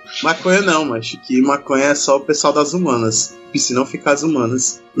 Maconha não, macho. Que maconha é só o pessoal das humanas. E se não ficar as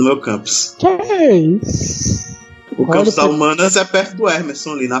humanas no meu campus. Que é isso? O campus das humanas é perto do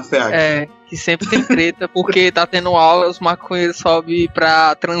Emerson ali na FEAC. Que sempre tem treta, porque tá tendo aula, os maconheiros sobem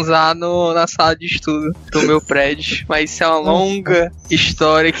pra transar na sala de estudo do meu prédio. Mas isso é uma longa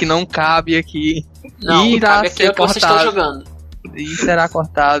história que não cabe aqui. Não, cabe aqui é o que vocês estão jogando. E será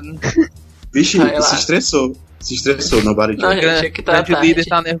cortado. Vixe, se estressou. Se estressou na barriga. Não, gente, aqui tá o líder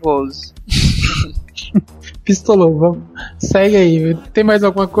tá nervoso. Pistolou, vamos. Segue aí. Tem mais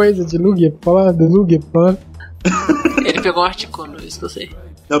alguma coisa de Lugia pra falar? Do Lugia pra falar? Ele pegou um Articuno, isso que eu sei.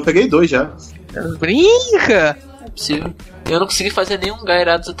 Não, eu peguei 2 já. Brinca! É possível. Eu não consegui fazer nenhum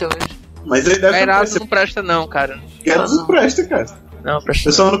Gairados até hoje. Mas ele deve Gairados não presta não, cara. Gairados não presta, cara. Não, presta.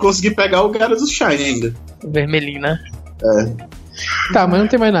 Eu só não consegui pegar o Gairados Shine ainda. O vermelhinho, né? Tá, mas não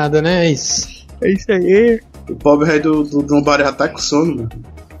tem mais nada, né? É isso. É isso aí. O pobre rei do Nobody já tá com sono, mano.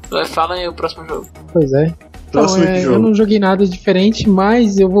 Fala aí o próximo jogo. Pois é. Então, Próximo jogo. eu não joguei nada diferente,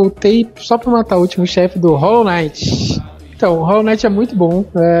 mas eu voltei só pra matar o último chefe do Hollow Knight. Então, o Hollow Knight é muito bom.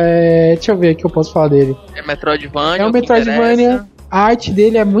 Deixa eu ver o que eu posso falar dele. É Metroidvania. É um Metroidvania. A arte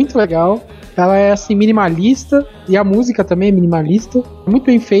dele é muito legal. Ela é assim, minimalista. E a música também é minimalista. Muito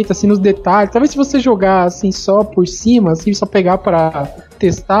bem feita, assim, nos detalhes. Talvez se você jogar assim só por cima, assim, só pegar pra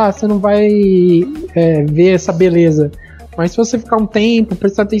testar, você não vai ver essa beleza. Mas se você ficar um tempo,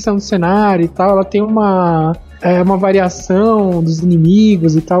 prestar atenção no cenário e tal, ela tem uma variação dos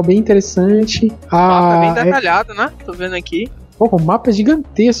inimigos e tal, bem interessante. O mapa é bem detalhado, né? Tô vendo aqui. Pô, o mapa é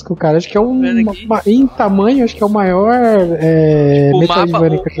gigantesco, cara. Acho que é em tamanho, acho que é o maior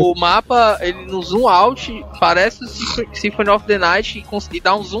Metroidvania. O mapa, ele no zoom out, parece o Symphony of the Night e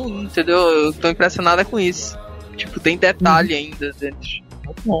dá um zoom in, entendeu? Eu tô impressionado com isso. Tipo, tem detalhe ainda dentro.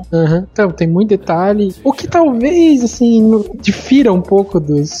 Muito bom. Então, tem muito detalhe. O que talvez, assim, difira um pouco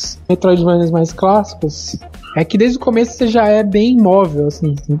dos Metroidvanias mais clássicos é que desde o começo você já é bem imóvel,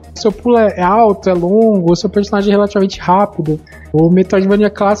 assim. O seu pulo é alto, é longo, o seu personagem é relativamente rápido. O Metroidvania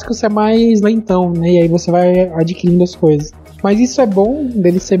clássico você é mais lentão, né? E aí você vai adquirindo as coisas. Mas isso é bom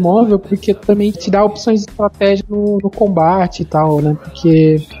dele ser móvel porque também te dá opções de estratégia no combate e tal, né?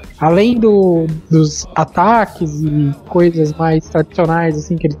 Porque além dos ataques e coisas mais tradicionais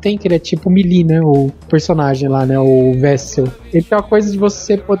assim que ele é tipo melee, né? O personagem lá, né? O Vessel. Ele tem uma coisa de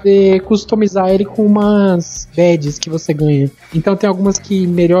você poder customizar ele com umas badges que você ganha. Então tem algumas que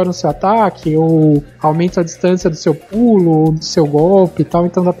melhoram o seu ataque ou aumentam a distância do seu pulo ou do seu golpe e tal.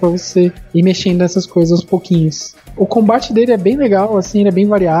 Então dá pra você ir mexendo nessas coisas aos pouquinhos. O combate dele é bem legal, assim, ele é bem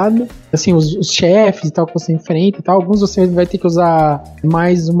variado. Assim, os chefes e tal que você enfrenta e tal. Alguns você vai ter que usar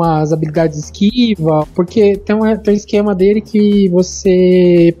mais umas habilidades de esquiva, porque tem um esquema dele que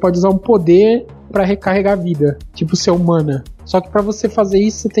você pode usar um poder pra recarregar a vida, tipo seu mana. Só que pra você fazer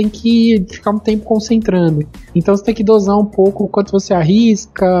isso, você tem que ficar um tempo concentrando. Então você tem que dosar um pouco o quanto você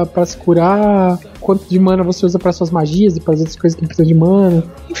arrisca pra se curar, quanto de mana você usa para suas magias e para as outras coisas que precisam de mana.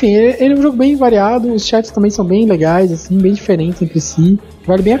 Enfim, ele é um jogo bem variado, os chefes também são bem legais, assim, bem diferentes entre si.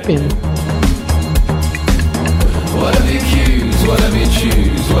 Vale bem a pena. Whatever you choose, whatever you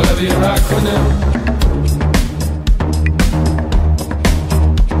choose, whatever you rock for now.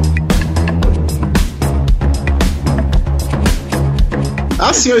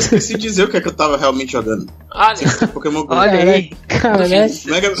 Ah, sim, eu esqueci de dizer o que é que eu tava realmente jogando. Olha, Pokémon Go. Olha aí. Cara, né? não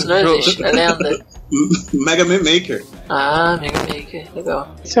existe, é lenda. Mega Man Maker. Ah, Mega Maker, legal.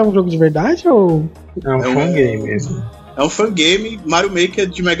 Isso é um jogo de verdade ou... É um fangame mesmo. É um fangame Mario Maker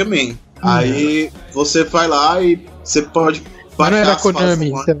de Mega Man. Aí você vai lá e você pode Mas não baixar era as fases Konami,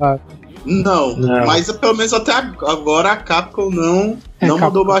 lá. sei lá. Não, mas pelo menos até agora a Capcom não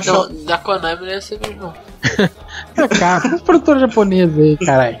mandou baixar. Não, da Konami não ia ser mesmo. Cara, os produtores japoneses aí,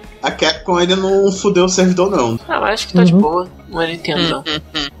 caralho. A Capcom ainda não fudeu o servidor, não. Ah, mas acho que tá de boa. Não é Nintendo, não.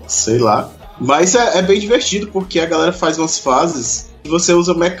 Sei lá. Mas é bem divertido porque a galera faz umas fases e você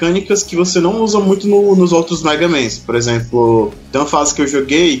usa mecânicas que você não usa muito nos outros Mega Mans. Por exemplo, tem uma fase que eu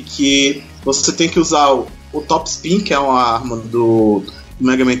joguei que você tem que usar o Top Spin, que é uma arma do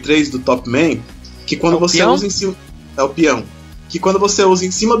Mega Man 3, do Top Man, que quando você peão? usa em cima... É o peão. Que quando você usa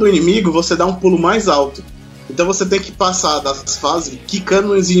em cima do inimigo, você dá um pulo mais alto. Então você tem que passar das fases quicando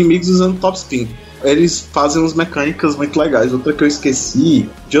nos inimigos usando Top Spin. Eles fazem umas mecânicas muito legais. Outra que eu esqueci,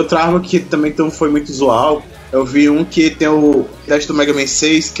 de outra arma que também não foi muito usual, eu vi um que tem o teste do Mega Man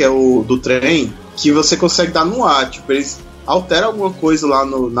 6, que é o do trem, que você consegue dar no ar. Tipo, eles alteram alguma coisa lá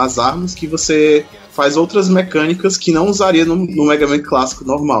nas armas que você faz outras mecânicas que não usaria no Mega Man clássico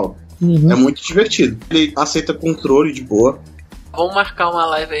normal. É muito divertido. Ele aceita controle de boa. Vamos marcar uma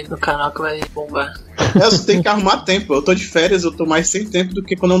live aí no canal que vai bombar. Você tem que arrumar tempo. Eu tô de férias, eu tô mais sem tempo do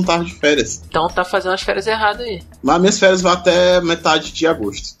que quando eu não tava de férias. Então tá fazendo as férias erradas aí. Mas minhas férias vão até metade de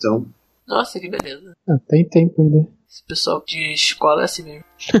agosto, então... Nossa, que beleza. Tem tempo ainda. Esse pessoal de escola é assim mesmo.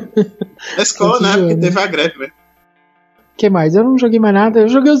 A escola, né? Porque teve a greve, né? O que mais? Eu não joguei mais nada. Eu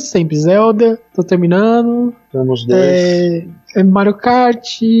joguei os sempre. Zelda, tô terminando. Temos 10. Mario Kart,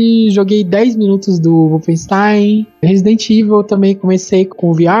 joguei 10 minutos do Wolfenstein. Resident Evil também comecei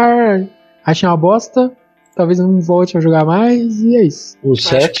com VR. Achei uma bosta. Talvez eu não volte a jogar mais. E é isso. O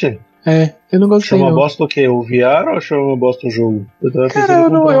 7? Eu não gostei. Chama não. bosta o quê? O VR ou chama bosta o jogo? Cara,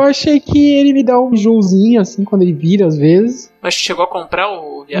 eu achei que ele me dá um enjoozinho assim quando ele vira às vezes. Mas chegou a comprar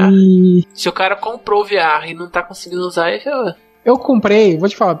o VR? E... Se o cara comprou o VR e não tá conseguindo usar, aí eu comprei, vou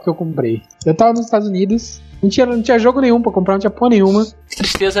te falar porque eu comprei. Eu tava nos Estados Unidos, não tinha jogo nenhum pra comprar, não tinha porra nenhuma. Que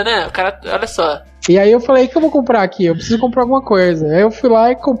tristeza, né? O cara, olha só, E aí eu falei, o que eu vou comprar aqui? Eu preciso comprar alguma coisa. Aí eu fui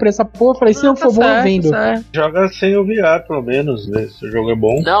lá e comprei essa porra, falei, se não for bom, eu vendo. Joga sem o VR, pelo menos, né? Se o jogo é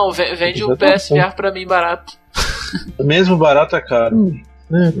bom. Não, vende o PSVR pra mim barato. Mesmo barato é caro.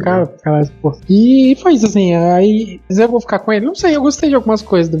 Cara, porra. E foi isso, assim. Aí, eu vou ficar com ele. Não sei, eu gostei de algumas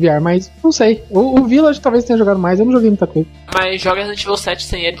coisas do VR, mas não sei. O Village talvez tenha jogado mais, eu não joguei muita coisa. Mas joga Resident Evil 7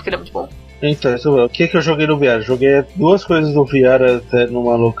 sem ele, porque ele é muito bom. Então, o que eu joguei no VR? Joguei duas coisas do VR até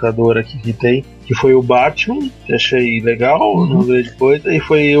numa locadora aqui que tem, que foi o Batman, que achei legal, não grande coisa, e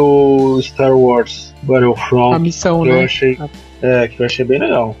foi o Star Wars Battlefront. A missão, que né? Que eu achei bem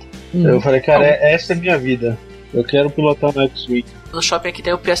legal. Eu falei, cara, essa é a minha vida. Eu quero pilotar no X-Wing. No shopping aqui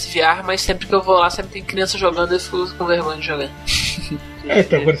tem o PSVR, mas sempre que eu vou lá, sempre tem criança jogando e eu fico com vergonha de jogar.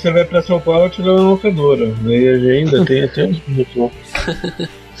 Então quando você vai pra São Paulo, eu te dou uma locadora. E ainda tem até uns minutos lá.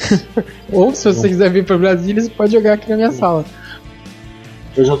 Ou se você quiser vir pra Brasília, você pode jogar aqui na minha sala.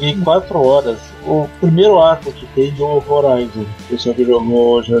 Eu joguei 4 horas. O primeiro arco que tem do Horizon. O pessoal que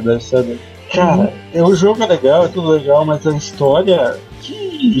jogou já deve saber. Cara, o jogo é legal, é tudo legal, mas a história...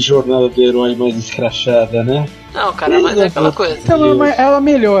 Que jornada do herói mais escrachada, né? Não, cara, mas é aquela coisa. Ela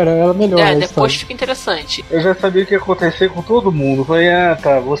melhora. Depois fica interessante. Eu já sabia o que ia acontecer com todo mundo. Falei, já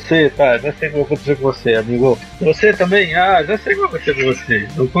sei o que vai acontecer com você, amigo. Você também? Já sei o que vai acontecer com você.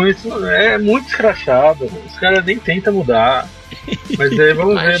 No começo é muito escrachado. Os caras nem tentam mudar. Mas aí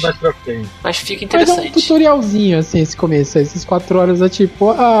vamos ver mais pra frente. Mas fica interessante. Mas é um tutorialzinho, assim, esse começo. Essas 4 horas é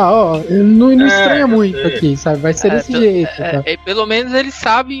tipo, não estranha muito aqui, sabe? Vai ser desse jeito. Tá? Pelo menos ele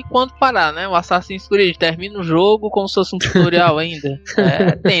sabe quando parar, né? O Assassin's Creed termina o jogo como se fosse um tutorial ainda.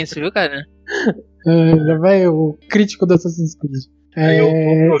 É tenso, viu, cara? Já vai o crítico do Assassin's Creed.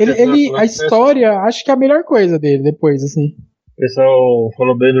 A história, acho que é a melhor coisa dele depois, assim. O pessoal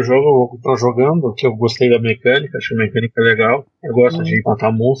falou bem do jogo, eu vou estar jogando, que eu gostei da mecânica, achei a mecânica legal. Eu gosto de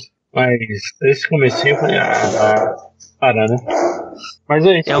matar monstros, mas esse comecinho foi parar, né? Mas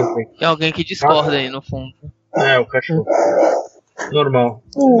é isso. Tem alguém que discorda aí no fundo. O cachorro. Normal.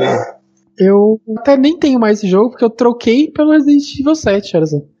 Eu até nem tenho mais esse jogo, porque eu troquei pelo Resident Evil 7, olha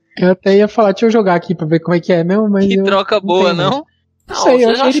só. Eu até ia falar, deixa eu jogar aqui pra ver como é que é mesmo, mas... Que troca boa, não? Não sei, eu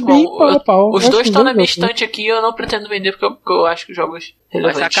achei ele bem pau a pau. Os dois estão na minha estante aqui e eu não pretendo vender porque eu acho que jogos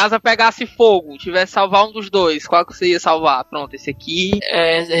relevantes. Mas se a casa pegasse fogo, tivesse salvar um dos dois, qual que você ia salvar? Pronto, esse aqui...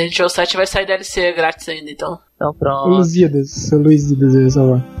 Resident Evil 7 vai sair DLC grátis ainda, então. Então pronto. O Luzidas eu ia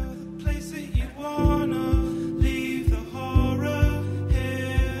salvar.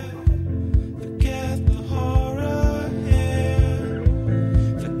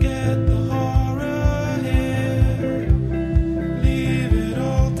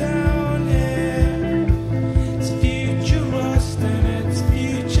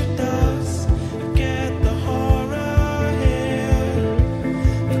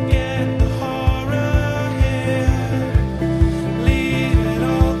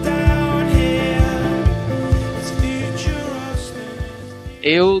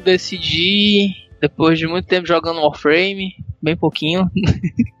 Eu decidi, depois de muito tempo jogando Warframe, bem pouquinho,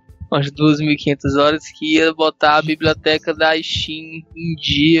 umas 2.500 horas, que ia botar a biblioteca da Steam em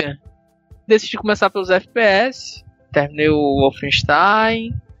dia. Decidi começar pelos FPS, terminei o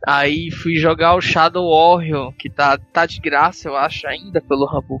Wolfenstein, aí fui jogar o Shadow Warrior, que tá de graça, eu acho, ainda pelo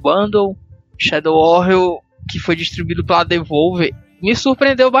Humble Bundle. Shadow Warrior, que foi distribuído pela Devolver, me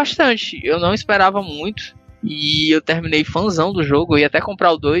surpreendeu bastante, eu não esperava muito. E eu terminei fãzão do jogo, eu ia até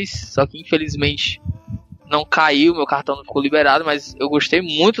comprar o 2, só que infelizmente não caiu, meu cartão não ficou liberado, mas eu gostei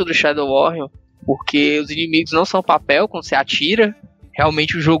muito do Shadow Warrior, porque os inimigos não são papel quando você atira,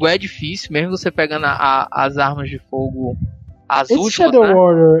 realmente o jogo é difícil, mesmo você pegando as armas de fogo, as últimas, Shadow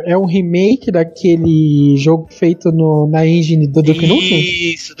Warrior é um remake daquele jogo feito na engine do Duke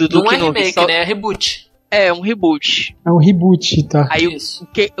Nukem? Isso, do Duke Nukem. Não é remake, né? É reboot. É um reboot. É um reboot, tá. Aí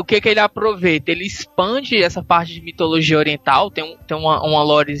o que ele aproveita? Ele expande essa parte de mitologia oriental, tem uma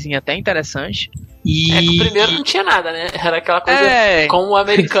lorezinha até interessante. E... que o primeiro não tinha nada, né? Era aquela coisa como o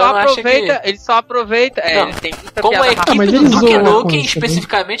americano acha que... Ele só aproveita... ele tem muita como a piada equipe do Duke Nukem,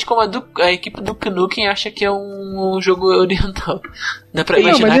 especificamente, como a equipe do Duke Nukem acha que é um jogo oriental. Dá pra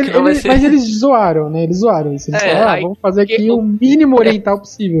imaginar que não vai ser. Mas eles zoaram, né? Eles zoaram isso. Eles falaram, vamos fazer aqui o mínimo oriental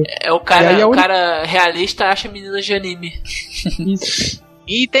possível. O cara realista acha meninas de anime. Isso.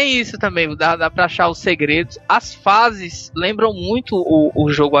 E tem isso também, dá pra achar os segredos. As fases lembram muito o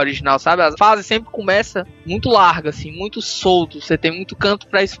jogo original, sabe? As fases sempre começam muito largas, assim, muito solto. Você tem muito canto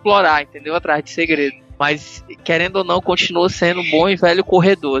pra explorar, entendeu? Atrás de segredo. Mas, querendo ou não, continua sendo bom e velho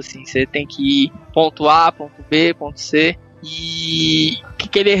corredor, assim. Você tem que ir ponto A, ponto B, ponto C. E o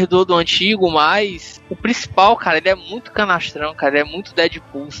que ele herdou do antigo, mas o principal, cara, ele é muito canastrão, cara. Ele é muito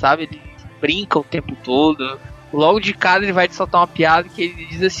Deadpool, sabe? brinca o tempo todo. Logo de cara ele vai te soltar uma piada que ele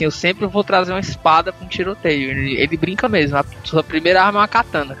diz assim: eu sempre vou trazer uma espada pra um tiroteio. Ele brinca mesmo. A sua primeira arma é uma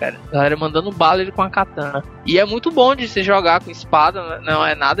katana, cara. A galera mandando bala ele com a katana. E é muito bom de você jogar com espada, não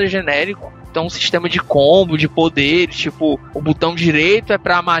é nada genérico. Então um sistema de combo, de poderes, tipo, o botão direito é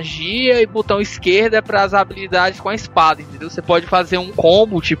pra magia e o botão esquerdo é pras habilidades com a espada, entendeu? Você pode fazer um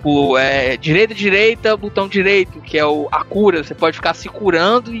combo, tipo, direita, botão direito, que é a cura. Você pode ficar se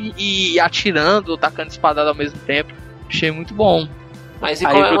curando e atirando, ou tacando espadada ao mesmo tempo. Achei muito bom. Mas e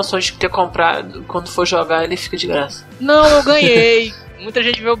qual é a emoção de ter comprado, quando for jogar ele fica de graça? Não, eu ganhei. Muita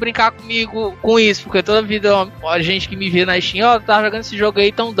gente veio brincar comigo com isso, porque toda vida a gente que me vê na Steam, tava jogando esse jogo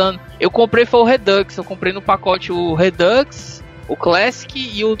aí, tão dando. Eu comprei foi o Redux, eu comprei no pacote o Redux, o Classic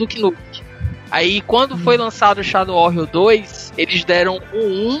e o Duke Nukem. Aí quando foi lançado o Shadow Warrior 2, eles deram o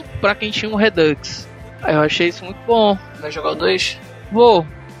 1 pra quem tinha um Redux. Aí eu achei isso muito bom. Vai jogar o 2? Vou.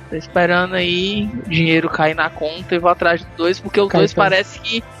 Tô esperando aí o dinheiro cair na conta e vou atrás do 2, porque o 2 parece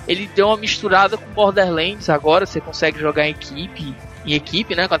que ele deu uma misturada com Borderlands agora, você consegue jogar em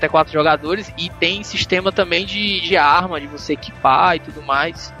equipe, né, com até 4 jogadores, e tem sistema também de arma, de você equipar e tudo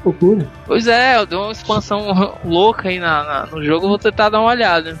mais. Procura. Pois é, eu dei uma expansão louca aí no jogo, vou tentar dar uma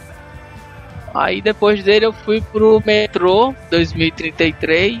olhada. Aí depois dele eu fui pro Metro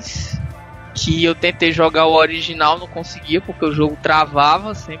 2033, que eu tentei jogar o original, não conseguia, porque o jogo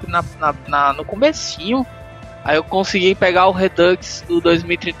travava sempre no comecinho. Aí eu consegui pegar o Redux do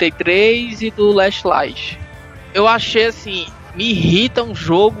 2033 e do Last Light. Eu achei assim, me irrita um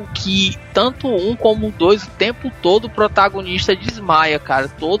jogo que tanto um como o 2 o tempo todo o protagonista desmaia, cara.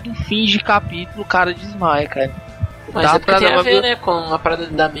 Todo fim de capítulo o cara desmaia, cara. Mas é porque tem a ver, né, com a parada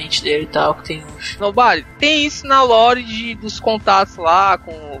da mente dele e tal, que tem uns... Nobody, tem isso na lore dos contatos lá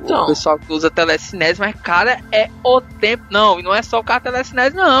com o pessoal que usa telecinese, mas cara, é o tempo... Não, e não é só o cara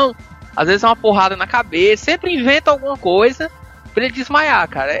telecinese, não. Às vezes é uma porrada na cabeça, sempre inventa alguma coisa pra ele desmaiar,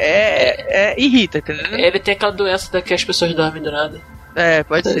 cara. Irrita, entendeu? Ele tem aquela doença que as pessoas dormem do nada.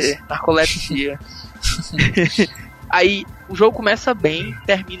 Pode ser. Narcolepsia. Aí, o jogo começa bem,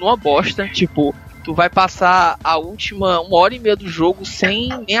 termina uma bosta. Tipo, tu vai passar a última 1h30 do jogo sem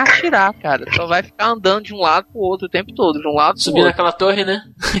nem atirar, cara. Só vai ficar andando de um lado pro outro o tempo todo. De um lado pro Subindo outro. aquela torre, né?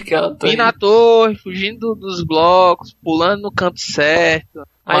 Subindo na torre, fugindo dos blocos, pulando no canto certo.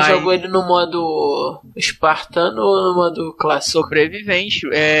 Aí jogou ele no modo espartano ou no modo clássico? Sobrevivente.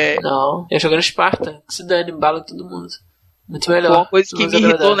 Não, eu jogando Spartan, que se dane, bala todo mundo. Muito melhor. Uma coisa que me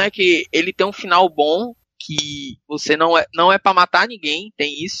irritou, né, que ele tem um final bom, que você não é pra matar ninguém,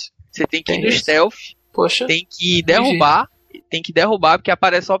 tem isso. Você tem que ir no stealth, Poxa, tem que derrubar, porque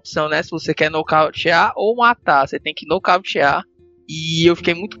aparece a opção, né, se você quer nocautear ou matar, você tem que nocautear. E eu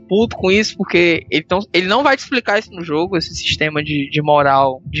fiquei muito puto com isso, porque ele não vai te explicar isso no jogo, esse sistema de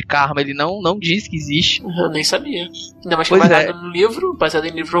moral, de karma, ele não diz que existe. Eu nem sabia. Ainda mais que baseado no livro, baseado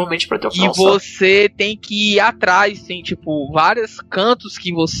em livro realmente pra ter o E você tem que ir atrás, tem tipo, vários cantos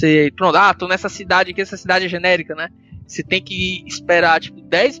que você... Pronto, tô nessa cidade aqui, essa cidade é genérica, né? Você tem que esperar, tipo,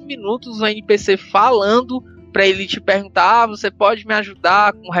 10 minutos o NPC falando pra ele te perguntar, você pode me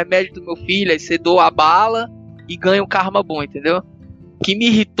ajudar com o remédio do meu filho? Aí você doa a bala e ganha um karma bom, entendeu? O que me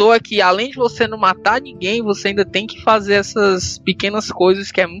irritou é que, além de você não matar ninguém, você ainda tem que fazer essas pequenas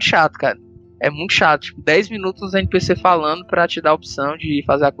coisas que é muito chato, cara. É muito chato, tipo, 10 minutos o NPC falando pra te dar a opção de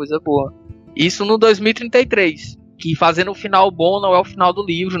fazer a coisa boa. Isso no 2033, que fazendo o final bom não é o final do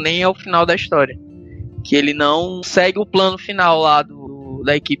livro, nem é o final da história. Que ele não segue o plano final lá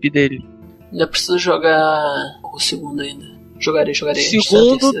da equipe dele. Ainda preciso jogar o segundo ainda. Jogarei. O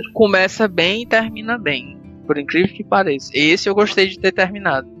segundo começa bem e termina bem. Por incrível que pareça. Esse eu gostei de ter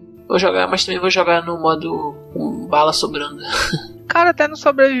terminado. Vou jogar, mas também vou jogar no modo com bala sobrando. Cara, até no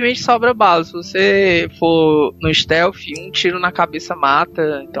sobrevivente sobra bala. Se você for no stealth, um tiro na cabeça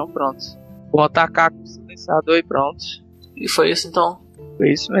mata. Então pronto. Vou atacar com o silenciador e pronto. E foi isso então?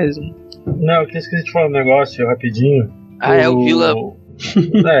 Foi isso mesmo. Não, eu esqueci de falar um negócio rapidinho. É o vilão.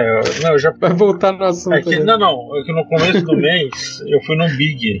 Eu já... Vai voltar no assunto. É que no começo do mês eu fui no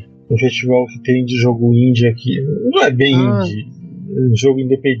Big, um festival que tem de jogo indie aqui. Não é bem indie, é um jogo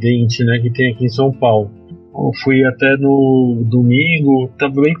independente, né, que tem aqui em São Paulo. Eu fui até no domingo, tá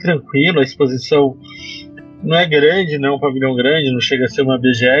bem tranquilo, a exposição não é grande, não é um pavilhão grande, não chega a ser uma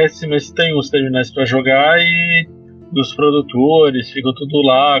BGS, mas tem uns terminais para jogar e os produtores ficam tudo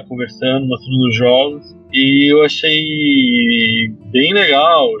lá conversando, mostrando os jogos. E eu achei bem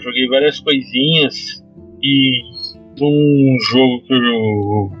legal, joguei várias coisinhas. E um jogo que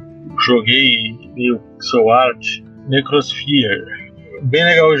eu joguei meio pixel art, Necrosphere. Bem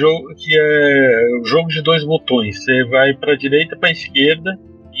legal o jogo, que é um jogo de 2 botões. Você vai para direita e para esquerda